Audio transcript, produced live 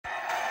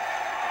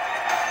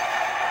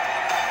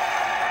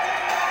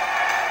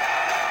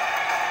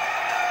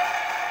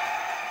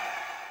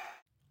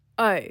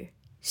Oh,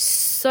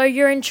 so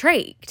you're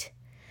intrigued?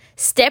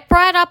 Step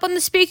right up on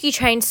the spooky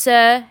train,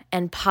 sir,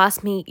 and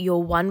pass me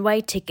your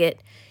one-way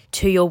ticket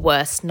to your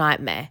worst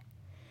nightmare.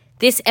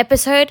 This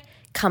episode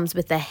comes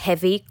with a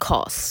heavy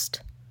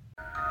cost.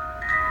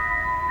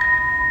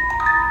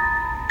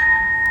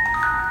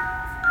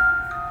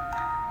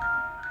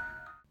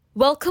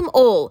 Welcome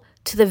all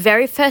to the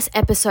very first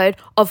episode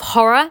of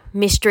Horror,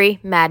 Mystery,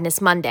 Madness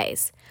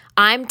Mondays.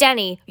 I'm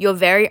Dannie, your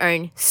very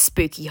own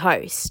spooky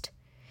host.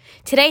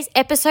 Today's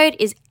episode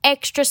is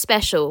extra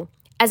special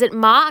as it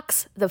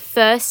marks the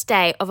first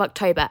day of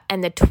October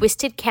and the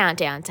twisted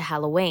countdown to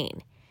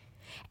Halloween.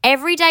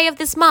 Every day of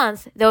this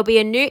month, there will be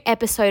a new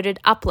episode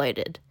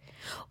uploaded.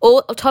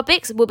 All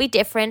topics will be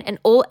different and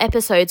all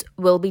episodes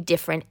will be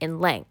different in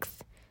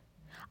length.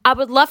 I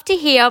would love to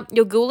hear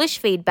your ghoulish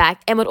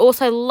feedback and would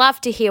also love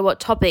to hear what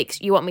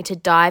topics you want me to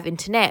dive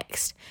into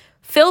next.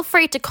 Feel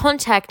free to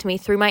contact me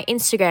through my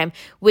Instagram,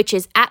 which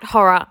is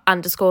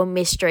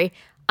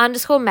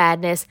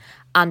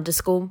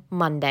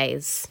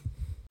 @horror_mystery_madness_Mondays.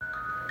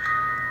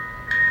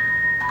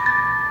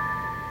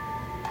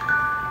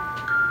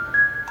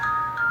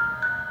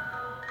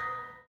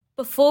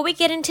 Before we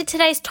get into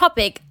today's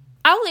topic,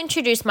 I will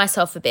introduce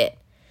myself a bit.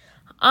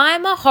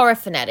 I'm a horror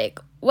fanatic.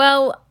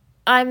 Well,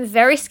 I'm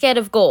very scared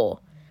of gore.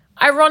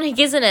 Ironic,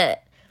 isn't it?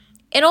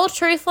 In all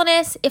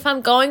truthfulness, if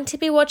I'm going to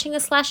be watching a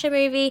slasher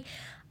movie,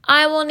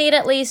 I will need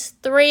at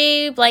least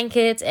 3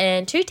 blankets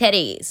and 2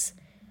 teddies.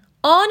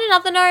 On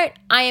another note,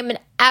 I am an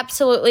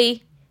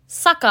absolutely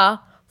sucker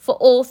for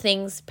all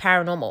things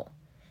paranormal.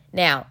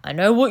 Now, I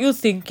know what you're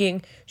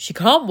thinking. She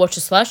can't watch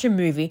a slasher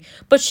movie,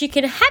 but she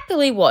can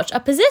happily watch a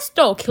possessed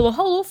doll kill a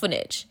whole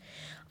orphanage.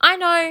 I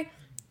know,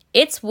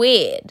 it's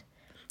weird.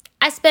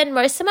 I spend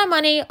most of my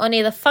money on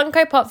either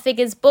Funko Pop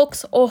figures,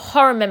 books, or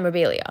horror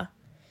memorabilia.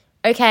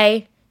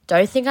 Okay,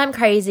 don't think I'm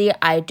crazy.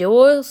 I do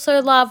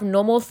also love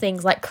normal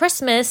things like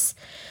Christmas,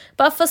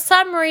 but for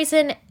some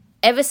reason,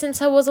 ever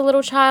since I was a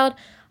little child,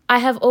 I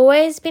have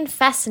always been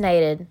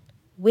fascinated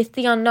with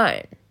the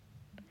unknown.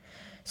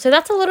 So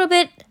that's a little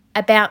bit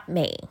about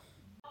me.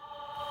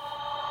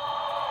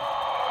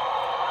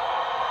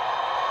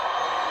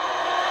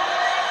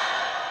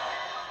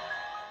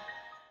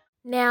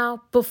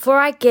 Now, before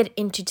I get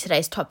into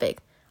today's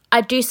topic,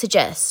 I do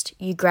suggest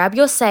you grab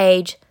your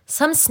sage,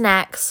 some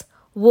snacks,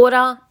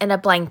 water, and a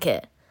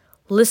blanket.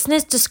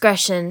 Listener's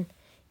discretion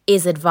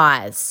is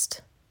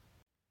advised.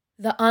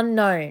 The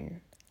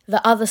unknown,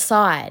 the other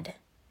side,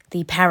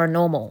 the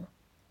paranormal.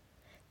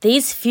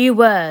 These few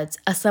words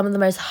are some of the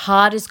most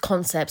hardest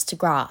concepts to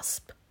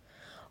grasp.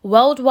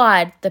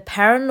 Worldwide, the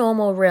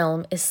paranormal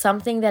realm is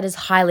something that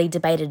is highly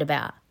debated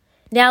about.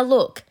 Now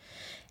look,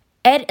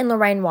 Ed and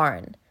Lorraine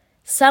Warren,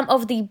 some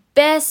of the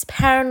best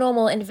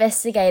paranormal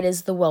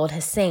investigators the world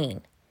has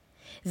seen.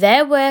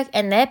 Their work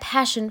and their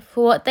passion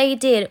for what they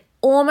did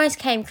almost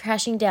came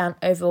crashing down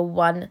over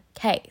one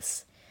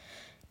case.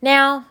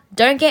 Now,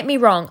 don't get me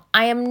wrong,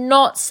 I am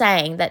not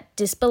saying that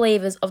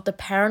disbelievers of the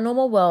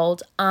paranormal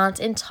world aren't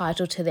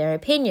entitled to their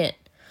opinion.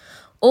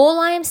 All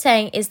I am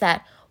saying is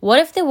that what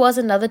if there was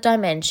another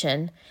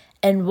dimension,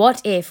 and what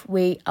if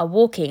we are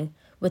walking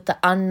with the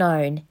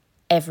unknown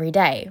every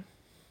day?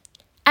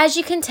 As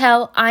you can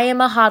tell, I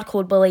am a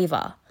hardcore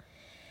believer.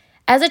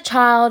 As a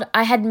child,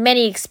 I had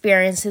many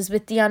experiences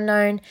with the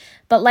unknown,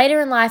 but later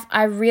in life,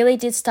 I really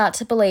did start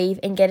to believe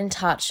and get in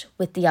touch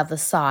with the other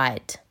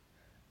side.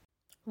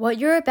 What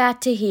you're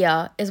about to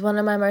hear is one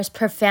of my most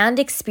profound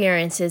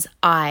experiences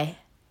I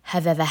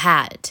have ever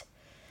had.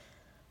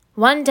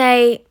 One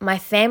day, my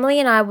family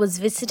and I was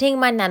visiting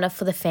my nana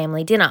for the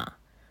family dinner.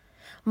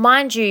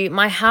 Mind you,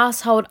 my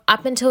household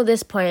up until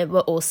this point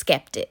were all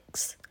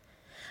skeptics.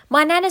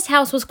 My nana's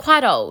house was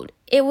quite old.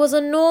 It was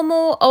a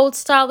normal,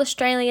 old-style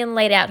Australian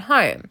laid-out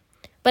home,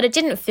 but it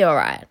didn't feel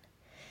right.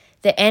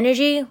 The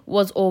energy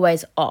was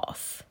always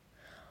off.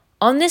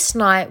 On this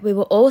night, we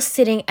were all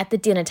sitting at the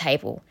dinner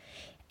table,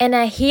 and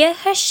I hear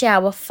her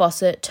shower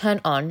faucet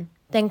turn on,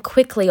 then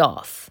quickly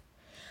off.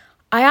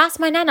 I asked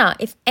my nana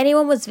if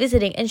anyone was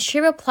visiting, and she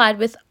replied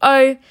with,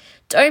 "Oh,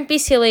 don't be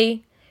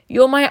silly,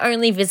 you're my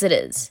only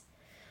visitors."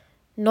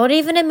 Not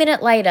even a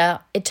minute later,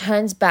 it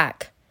turns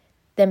back,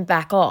 then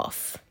back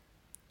off.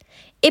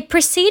 It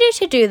proceeded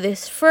to do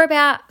this for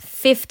about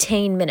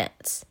 15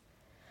 minutes.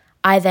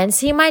 I then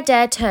see my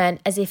dad turn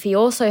as if he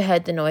also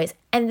heard the noise,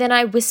 and then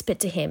I whispered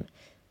to him,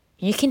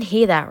 "You can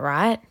hear that,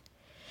 right?"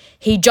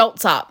 He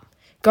jolts up,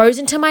 goes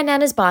into my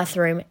nana's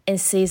bathroom and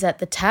sees that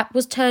the tap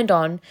was turned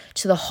on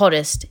to the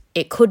hottest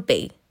it could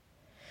be.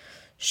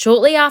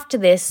 Shortly after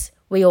this,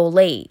 we all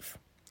leave.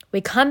 We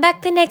come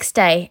back the next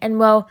day and,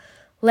 well,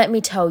 let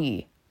me tell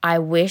you, I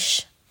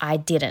wish I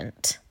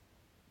didn't.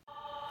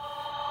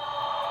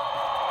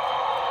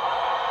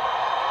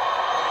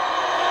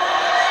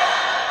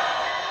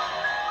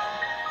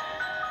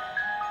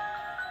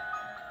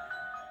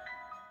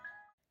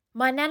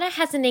 My nana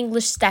has an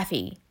English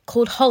staffy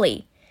called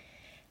Holly,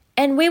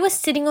 and we were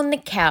sitting on the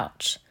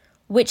couch,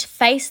 which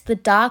faced the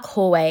dark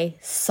hallway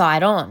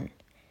side on.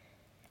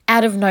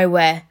 Out of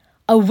nowhere,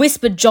 a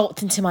whisper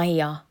jolts into my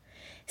ear.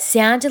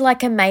 sounded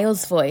like a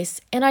male's voice,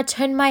 and I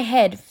turned my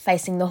head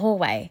facing the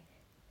hallway.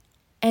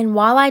 And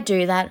while I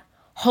do that,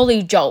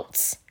 Holly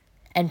jolts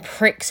and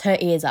pricks her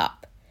ears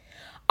up.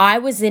 I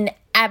was in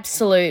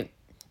absolute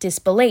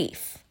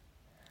disbelief.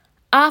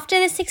 After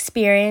this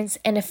experience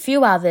and a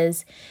few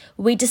others,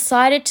 we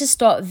decided to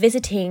stop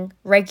visiting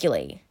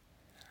regularly.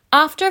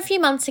 After a few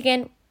months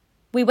again,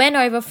 we went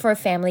over for a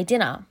family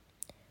dinner.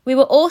 We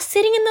were all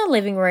sitting in the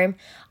living room.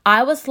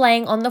 I was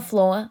laying on the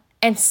floor,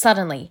 and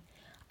suddenly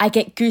I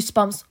get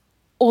goosebumps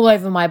all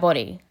over my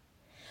body.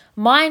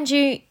 Mind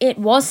you, it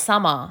was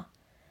summer.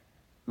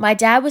 My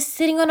dad was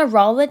sitting on a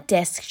roller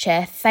desk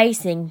chair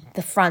facing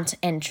the front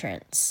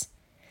entrance.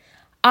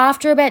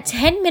 After about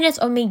 10 minutes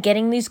of me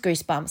getting these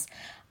goosebumps,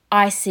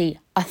 I see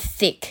a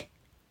thick,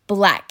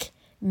 black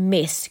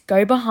mist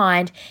go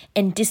behind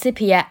and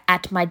disappear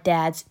at my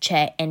dad's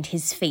chair and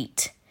his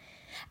feet.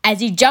 As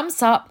he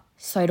jumps up,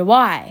 so do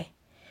I.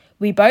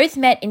 We both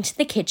met into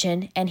the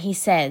kitchen and he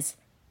says,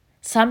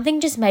 "Something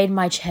just made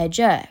my chair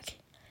jerk."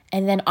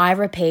 And then I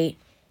repeat,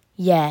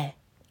 "Yeah,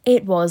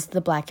 it was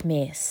the black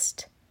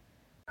mist."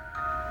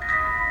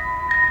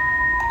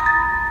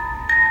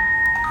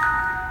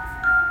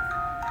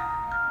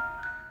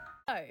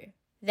 So,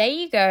 there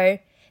you go.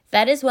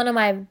 That is one of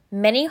my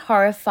many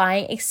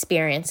horrifying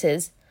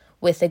experiences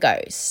with a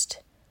ghost.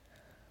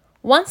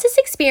 Once this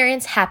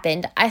experience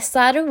happened, I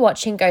started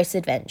watching Ghost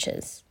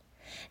Adventures.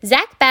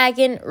 Zach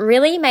Baggin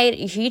really made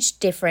a huge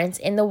difference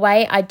in the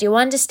way I do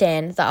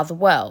understand the other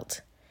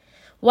world.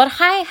 What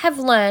I have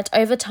learnt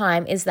over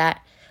time is that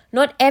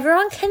not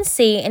everyone can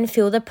see and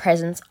feel the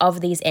presence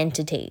of these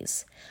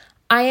entities.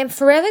 I am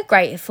forever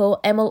grateful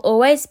and will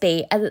always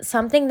be, as it's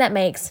something that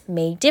makes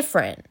me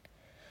different.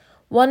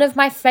 One of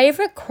my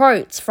favourite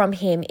quotes from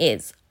him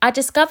is, "I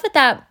discovered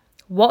that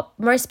what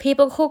most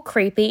people call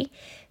creepy,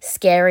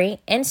 scary,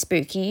 and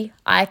spooky,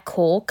 I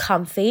call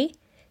comfy,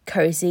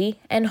 cozy,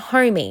 and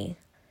homey."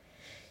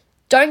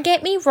 Don't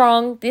get me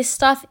wrong, this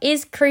stuff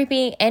is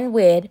creepy and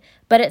weird,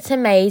 but it's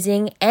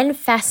amazing and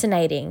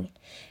fascinating.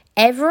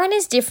 Everyone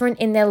is different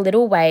in their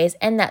little ways,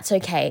 and that's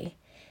okay.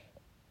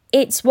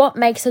 It's what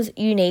makes us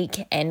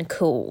unique and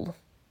cool.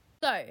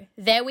 So,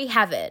 there we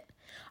have it.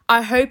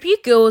 I hope you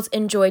girls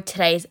enjoyed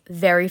today's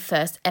very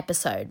first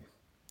episode.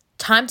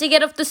 Time to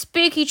get off the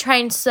spooky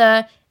train,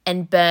 sir,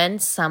 and burn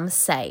some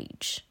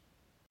sage.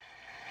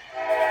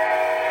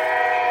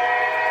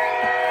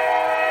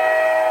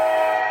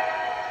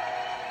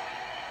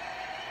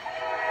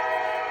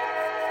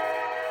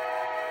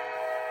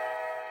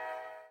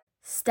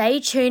 Stay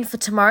tuned for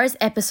tomorrow's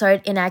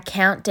episode in our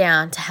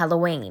countdown to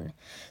Halloween.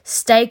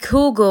 Stay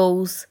cool,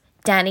 ghouls.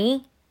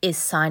 Dannie is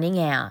signing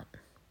out.